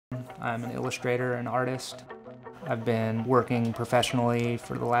I'm an illustrator and artist. I've been working professionally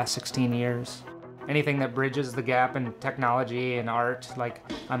for the last 16 years. Anything that bridges the gap in technology and art, like,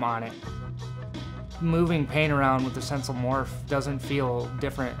 I'm on it. Moving paint around with the Sensel Morph doesn't feel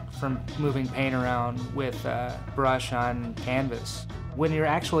different from moving paint around with a brush on canvas. When you're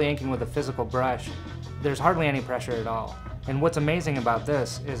actually inking with a physical brush, there's hardly any pressure at all. And what's amazing about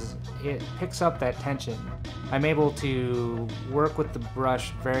this is it picks up that tension. I'm able to work with the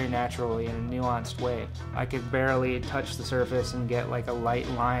brush very naturally in a nuanced way. I could barely touch the surface and get like a light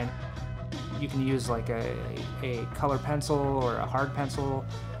line. You can use like a color pencil or a hard pencil,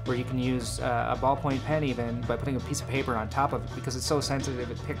 or you can use a ballpoint pen even by putting a piece of paper on top of it, because it's so sensitive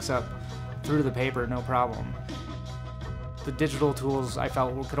it picks up through the paper no problem. The digital tools I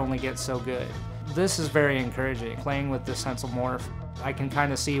felt could only get so good. This is very encouraging. Playing with the Sensel Morph, I can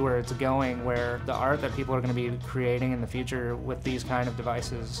kind of see where it's going, where the art that people are going to be creating in the future with these kind of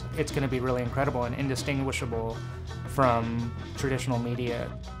devices, it's going to be really incredible and indistinguishable from traditional media.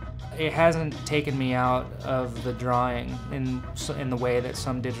 It hasn't taken me out of the drawing in the way that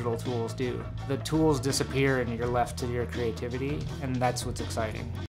some digital tools do. The tools disappear and you're left to your creativity, and that's what's exciting.